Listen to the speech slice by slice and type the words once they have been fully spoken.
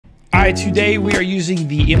Alright, today we are using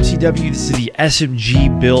the MCW. This is the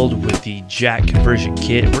SMG build with the jack conversion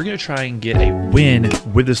kit. We're going to try and get a win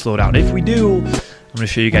with this loadout. If we do, I'm going to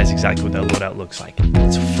show you guys exactly what that loadout looks like.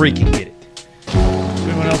 Let's freaking get it. Is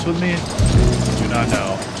anyone else with me? Do not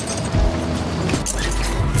know.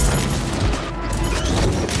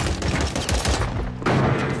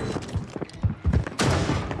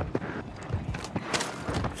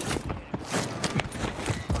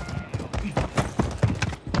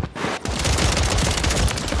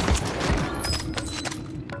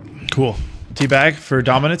 Cool. Teabag for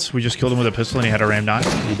dominance. We just killed him with a pistol and he had a Ram 9.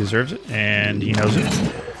 He deserves it and he knows it.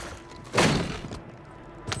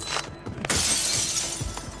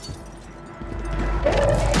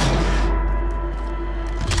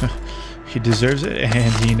 He deserves it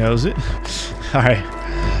and he knows it. Alright.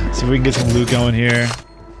 See if we can get some loot going here.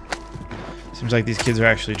 Seems like these kids are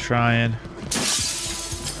actually trying.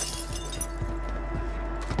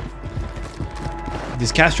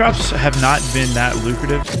 These cast drops have not been that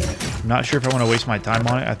lucrative. I'm not sure if I want to waste my time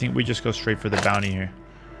on it. I think we just go straight for the bounty here.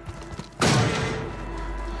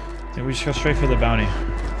 I think we just go straight for the bounty.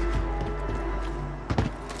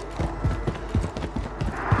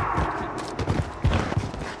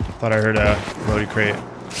 Thought I heard a loaded crate. I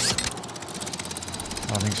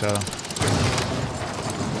don't think so.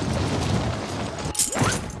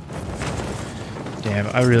 Damn,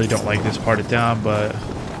 I really don't like this part of town, but...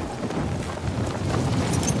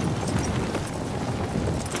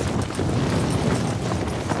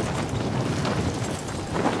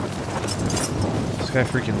 This guy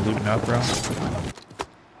freaking looting up, bro.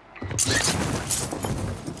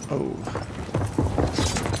 Oh.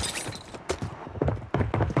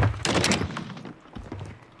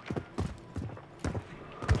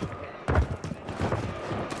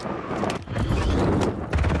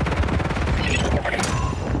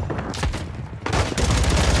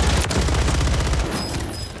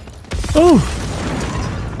 Oh!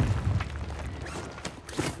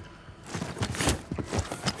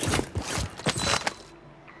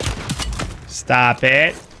 Stop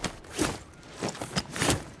it.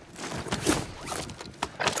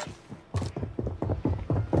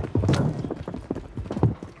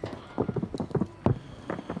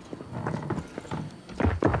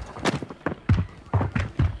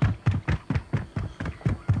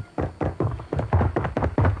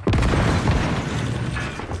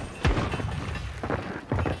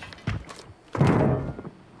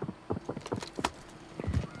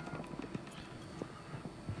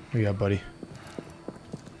 What you got, buddy?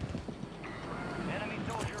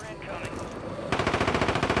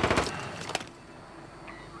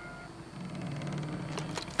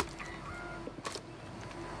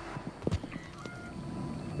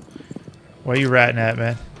 What are you ratting at,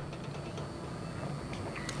 man?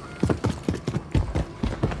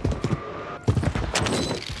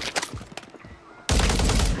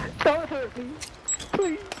 Don't hurt me,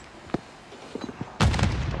 please.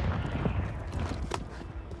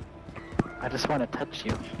 I just want to touch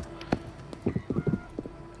you.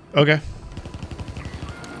 Okay.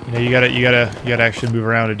 You know, you gotta actually move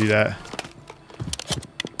around to do that.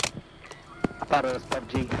 I thought it was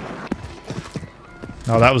PUBG.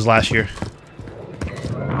 No, that was last year.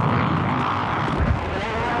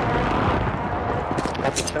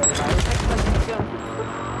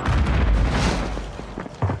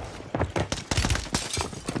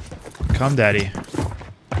 Come, daddy.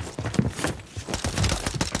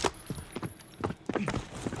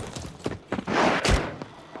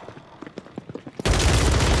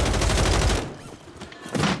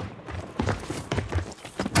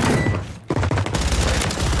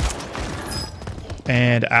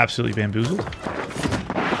 And absolutely bamboozled.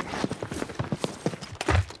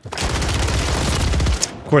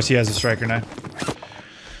 Of course he has a striker now.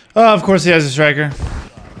 Oh, of course he has a striker.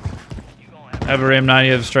 I have a Ram 9,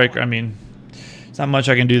 you have a striker. I mean, it's not much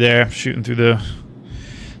I can do there. I'm shooting through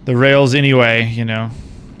the rails anyway, you know.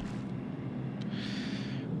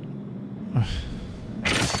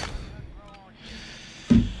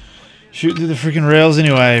 Shooting through the freaking rails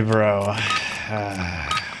anyway, bro.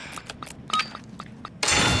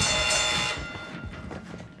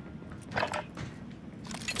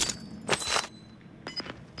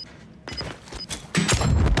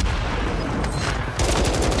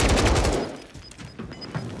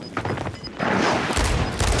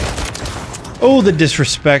 Oh, the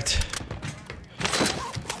disrespect.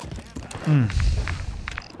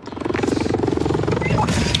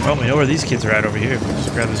 Well, we know where these kids are at over here. We'll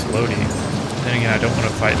just grab this loadie. Then again, I don't want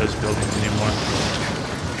to fight those buildings anymore.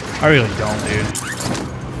 I really don't, dude.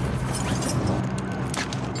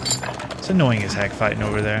 It's annoying as heck fighting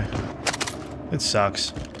over there. It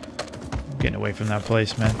sucks. Getting away from that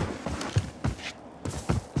place, man.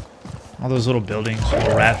 All those little buildings,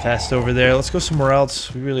 little rat fest over there. Let's go somewhere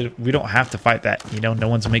else. We don't have to fight that. You know, no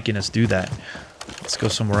one's making us do that. Let's go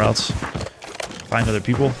somewhere else. Find other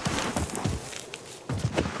people.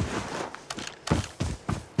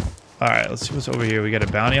 Alright, let's see what's over here. We got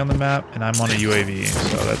a bounty on the map, and I'm on a UAV,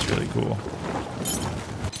 so that's really cool.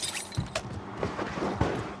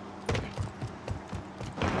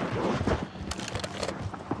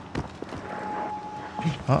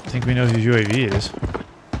 Oh, I think we know whose UAV is.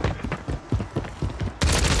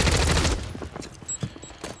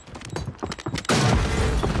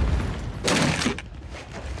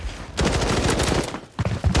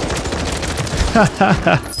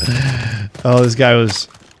 Oh, this guy was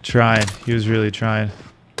trying. He was really trying.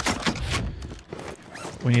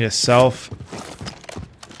 We need a self.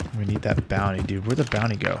 We need that bounty, dude. Where'd the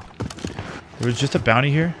bounty go? There was just a bounty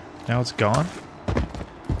here. Now it's gone.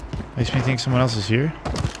 Makes me think someone else is here.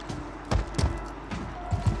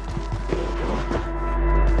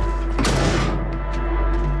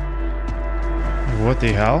 What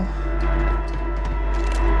the hell?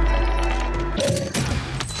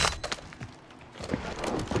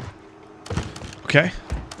 Okay.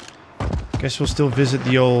 Guess we'll still visit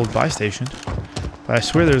the old buy station. But I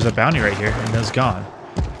swear there's a bounty right here and it's gone.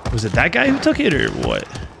 Was it that guy who took it or what?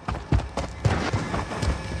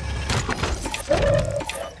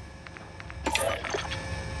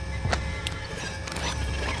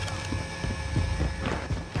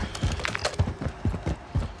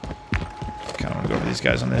 Kinda wanna go over these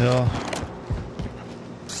guys on the hill.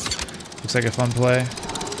 Looks like a fun play.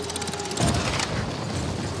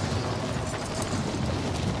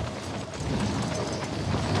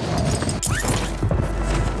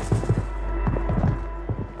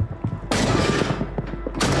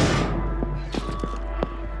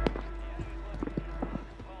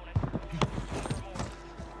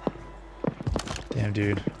 Damn,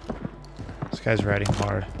 dude. This guy's riding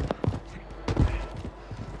hard.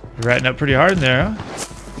 You're riding up pretty hard in there, huh?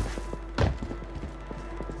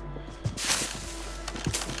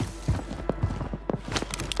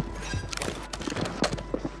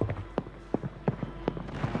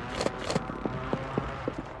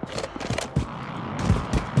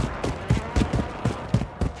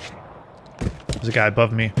 There's a guy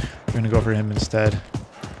above me. We're gonna go for him instead.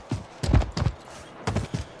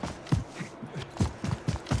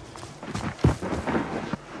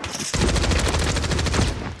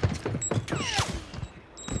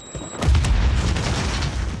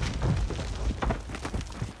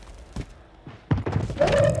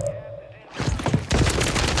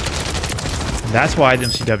 That's why the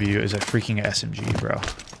MCW is a freaking SMG, bro.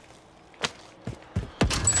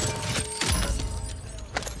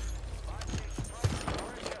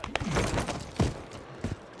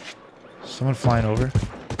 Someone flying over?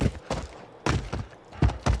 I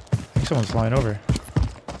think someone's flying over.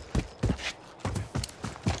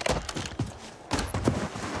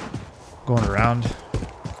 Going around.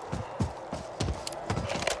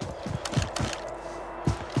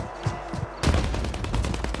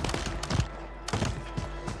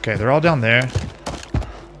 Okay, they're all down there.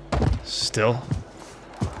 Still.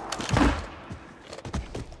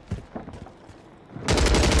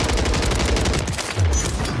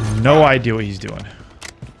 No idea what he's doing.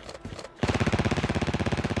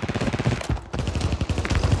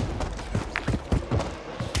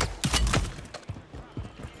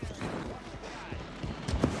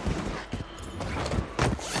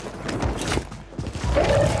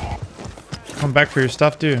 Come back for your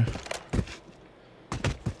stuff, dude.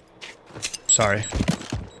 Sorry.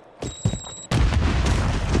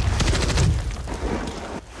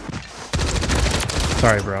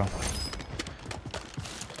 Sorry, bro.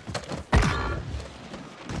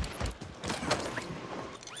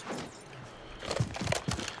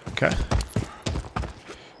 Okay.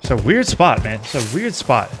 It's a weird spot, man. It's a weird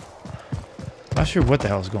spot. Not sure what the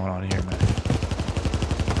hell is going on here, man.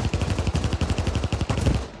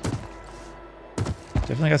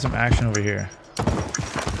 Definitely got some action over here.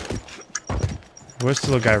 There was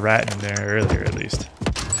still a guy ratting in there earlier, at least.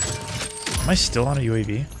 Am I still on a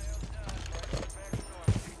UAV?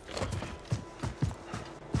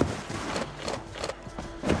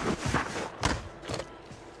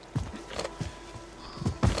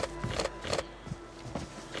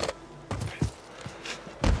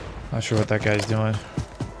 Not sure what that guy's doing.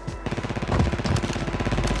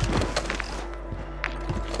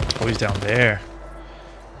 Oh, he's down there.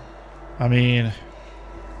 I mean,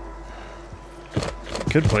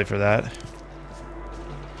 could play for that.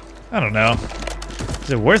 I don't know.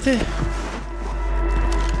 Is it worth it?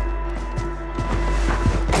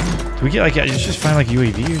 Can we get like, just find like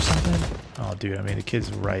UAV or something? Oh, dude, I mean, the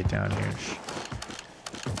kid's right down here.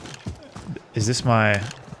 Is this my,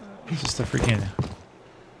 is this the freaking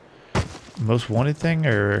most wanted thing,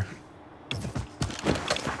 or?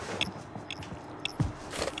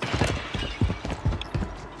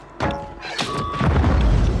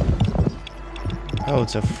 Oh,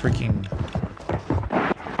 it's a freaking,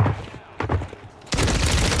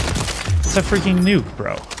 it's a freaking nuke,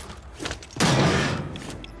 bro.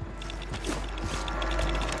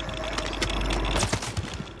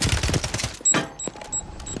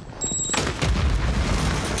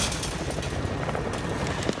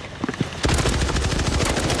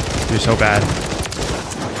 You're so bad.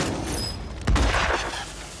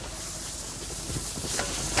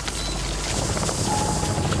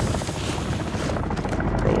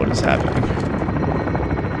 Bro, what is happening?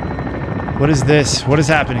 What is this? What is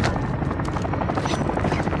happening?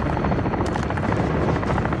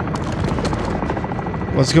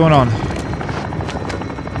 What's going on?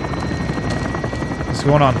 What's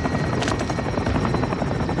going on?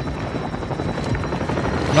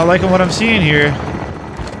 I'm not liking what I'm seeing here.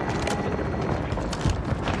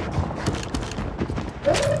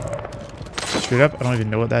 Straight up, I don't even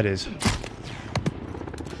know what that is.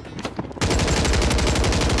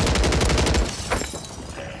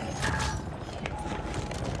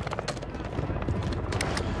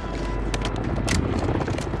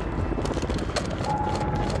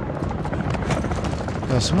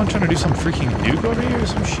 Is someone trying to do some freaking nuke over here or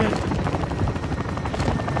some shit?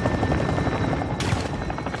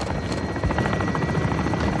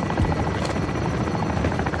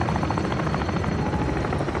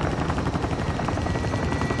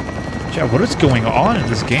 Yeah, what is going on in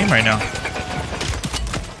this game right now?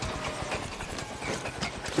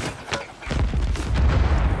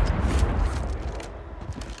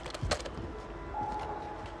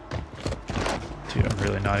 Dude, I'm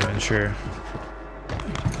really not even sure.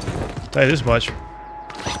 I'll tell you this much.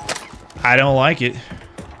 I don't like it.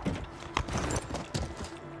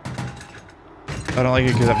 I don't like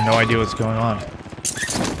it because I have no idea what's going on.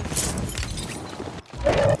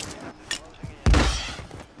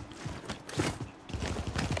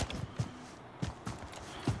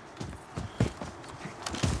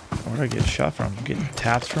 Where did I get shot from? I'm getting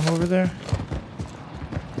taps from over there?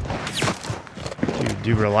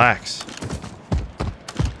 Dude, relax.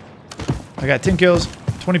 I got 10 kills,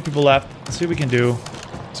 20 people left. Let's see what we can do.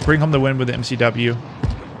 Let's bring home the win with the MCW.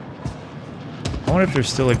 I wonder if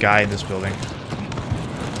there's still a guy in this building.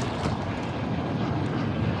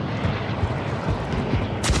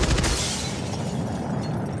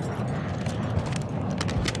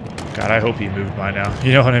 God, I hope he moved by now.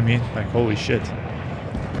 You know what I mean? Like, holy shit.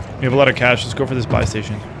 We have a lot of cash. Let's go for this buy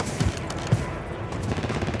station.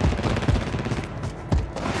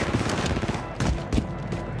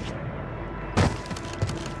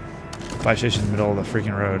 Buy station in the middle of the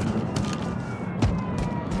freaking road.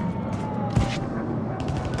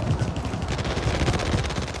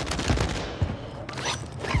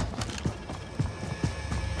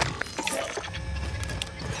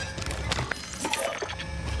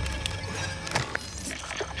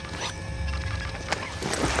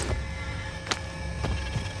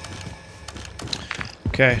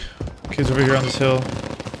 Okay, kids over here on this hill.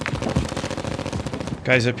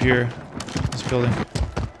 Guys up here, this building.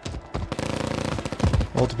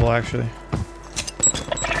 Multiple, actually.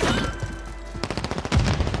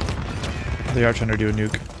 They are trying to do a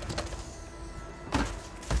nuke.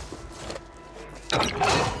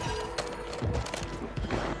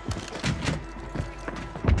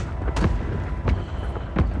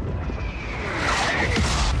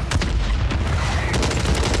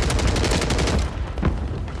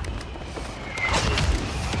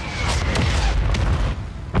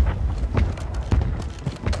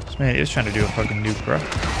 Man, he is trying to do a fucking nuke, bro.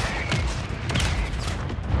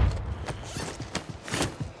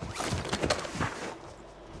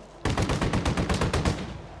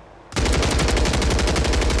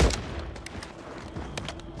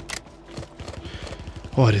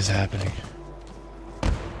 What is happening?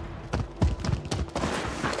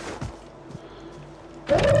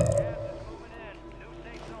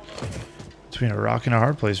 Between a rock and a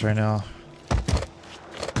hard place right now.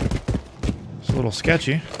 It's a little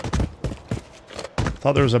sketchy.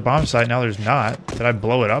 Thought there was a bomb site, now there's not. Did I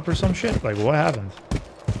blow it up or some shit? Like, what happened?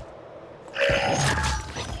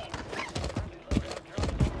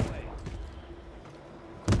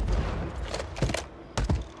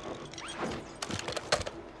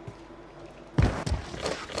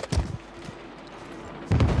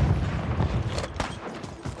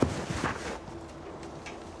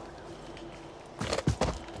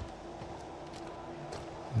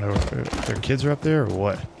 know if their kids are up there or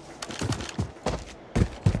what.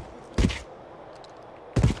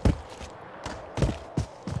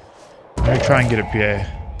 I'm gonna try and get a PA.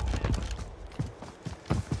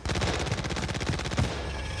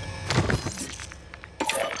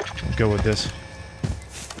 I'll go with this.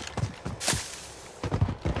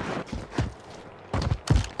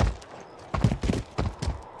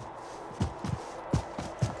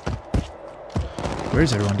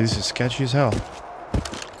 Where's everyone? This is sketchy as hell.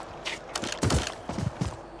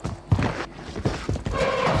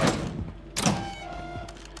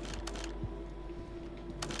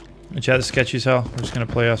 The chat is sketchy as hell. We're just gonna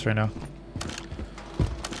play us right now.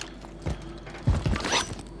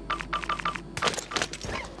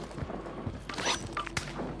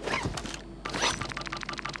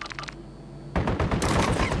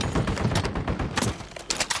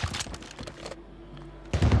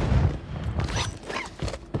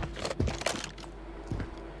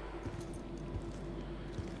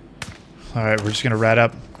 Alright, we're just gonna rat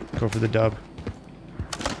up, go for the dub.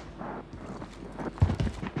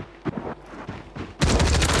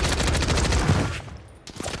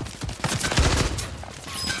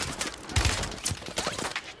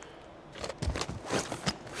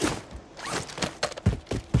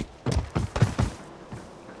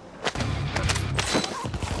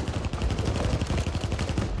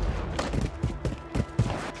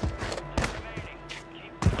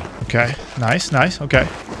 Okay, nice, nice, okay.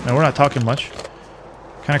 No, we're not talking much.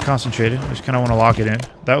 Kind of concentrated. I just kind of want to lock it in.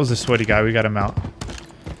 That was the sweaty guy. We got him out.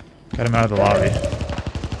 Got him out of the lobby.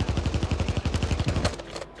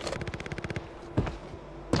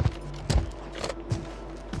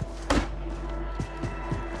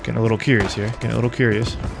 Getting a little curious here. Getting a little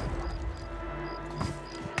curious.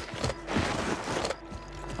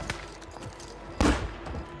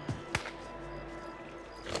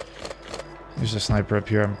 There's a sniper up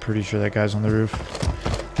here. I'm pretty sure that guy's on the roof.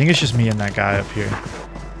 I think it's just me and that guy up here.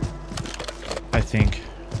 I think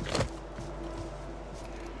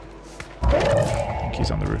he's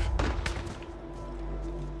on the roof.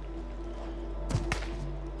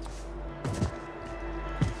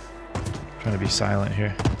 Trying to be silent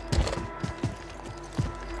here.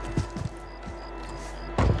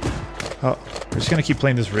 Oh, we're just gonna keep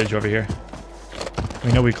playing this ridge over here.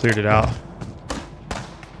 We know we cleared it out.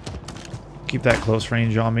 Keep that close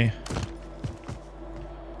range on me.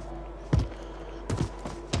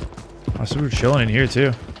 Oh, so we're chilling in here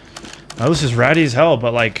too. Now this is ratty as hell,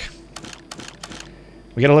 but like,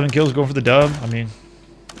 we got 11 kills going for the dub. I mean,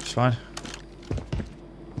 it's fine.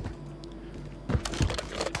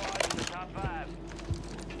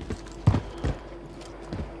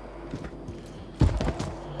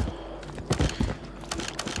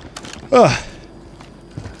 Ugh.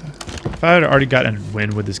 If I had already gotten a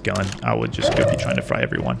win with this gun, I would just go be trying to fry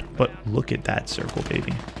everyone. But look at that circle,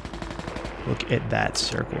 baby. Look at that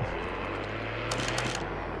circle.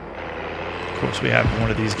 Of course, we have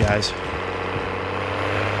one of these guys.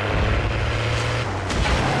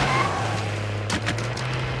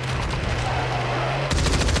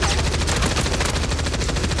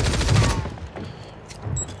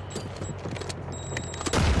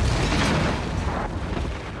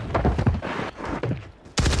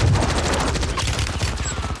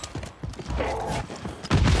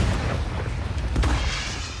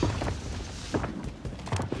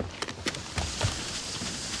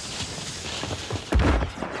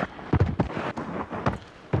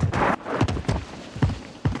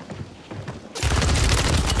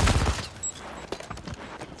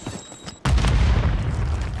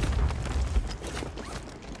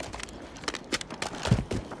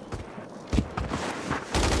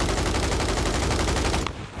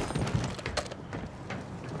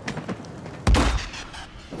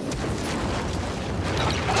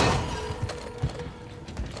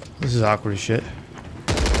 This is awkward as shit.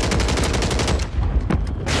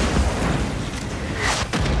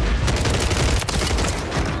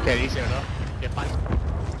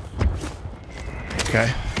 Okay.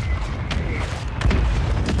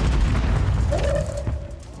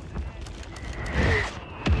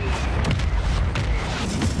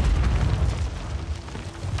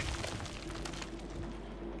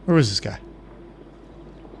 Where was this guy?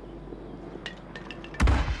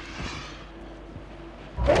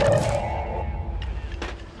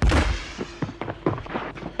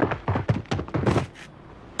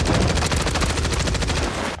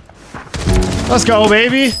 Let's go,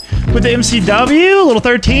 baby. With the MCW, little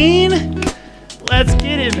 13. Let's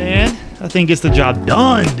get it, man. I think gets the job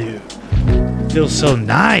done, dude. Feels so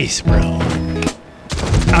nice, bro.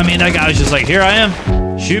 I mean, that guy was just like, here I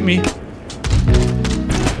am. Shoot me.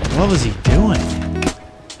 What was he doing?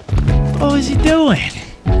 is he doing?